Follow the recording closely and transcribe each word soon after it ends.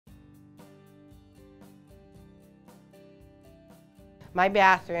My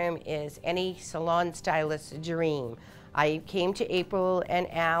bathroom is any salon stylist's dream. I came to April and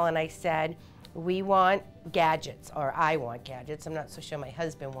Al and I said, we want gadgets, or I want gadgets. I'm not so sure my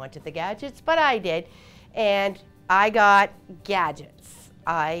husband wanted the gadgets, but I did. And I got gadgets.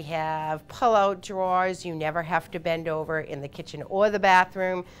 I have pull-out drawers. You never have to bend over in the kitchen or the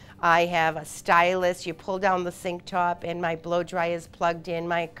bathroom. I have a stylus. You pull down the sink top and my blow dryer is plugged in,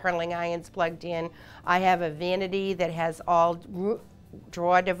 my curling iron's plugged in. I have a vanity that has all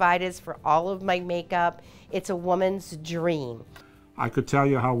drawer dividers for all of my makeup. It's a woman's dream. I could tell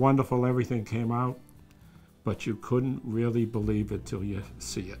you how wonderful everything came out, but you couldn't really believe it till you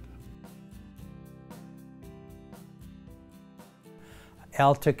see it.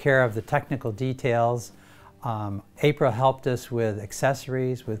 Al took care of the technical details. April helped us with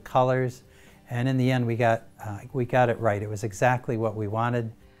accessories, with colors, and in the end we got it right. It was exactly what we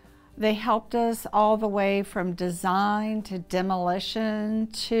wanted. They helped us all the way from design to demolition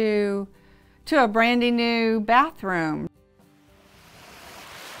to a brand new bathroom.